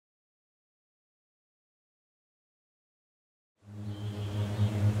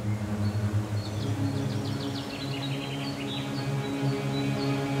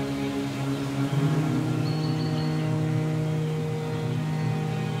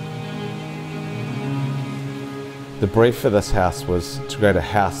The brief for this house was to create a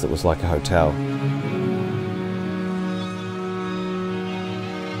house that was like a hotel.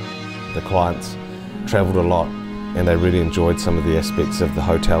 The clients travelled a lot and they really enjoyed some of the aspects of the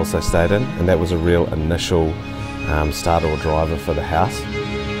hotels they stayed in, and that was a real initial starter or driver for the house.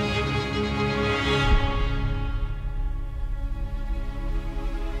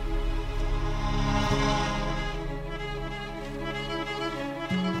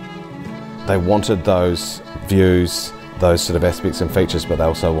 They wanted those views, those sort of aspects and features, but they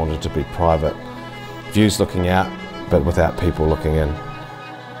also wanted to be private. Views looking out, but without people looking in.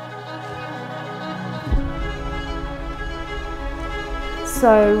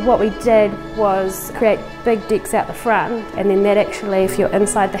 So what we did was create big decks out the front, and then that actually, if you're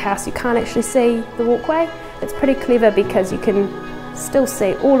inside the house, you can't actually see the walkway. It's pretty clever because you can still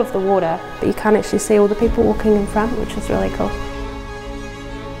see all of the water, but you can't actually see all the people walking in front, which is really cool.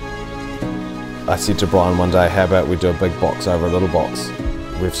 I said to Brian one day, how about we do a big box over a little box?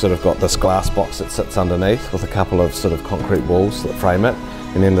 We've sort of got this glass box that sits underneath with a couple of sort of concrete walls that frame it,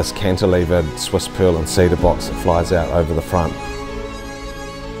 and then this cantilevered Swiss pearl and cedar box that flies out over the front.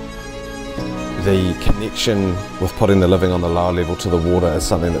 The connection with putting the living on the lower level to the water is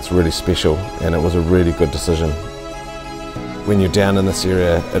something that's really special, and it was a really good decision. When you're down in this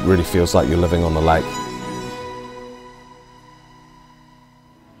area, it really feels like you're living on the lake.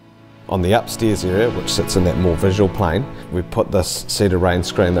 On the upstairs area, which sits in that more visual plane, we put this cedar rain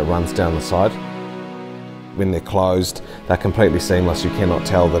screen that runs down the side. When they're closed, they're completely seamless. You cannot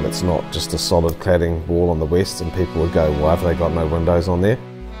tell that it's not just a solid cladding wall on the west, and people would go, why have they got no windows on there?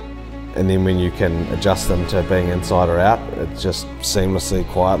 And then when you can adjust them to being inside or out, it just seamlessly,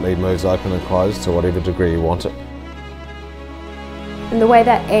 quietly moves open and closed to whatever degree you want it. And the way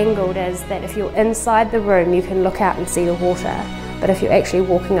that angled is that if you're inside the room, you can look out and see the water. But if you're actually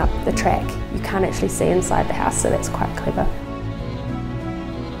walking up the track, you can't actually see inside the house, so that's quite clever.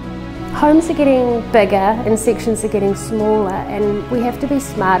 Homes are getting bigger and sections are getting smaller, and we have to be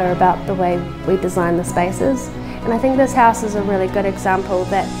smarter about the way we design the spaces. And I think this house is a really good example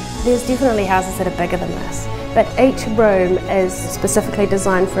that there's definitely houses that are bigger than this, but each room is specifically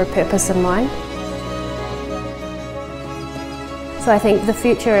designed for a purpose in mind. So I think the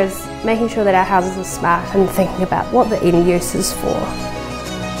future is making sure that our houses are smart and thinking about what the end use is for.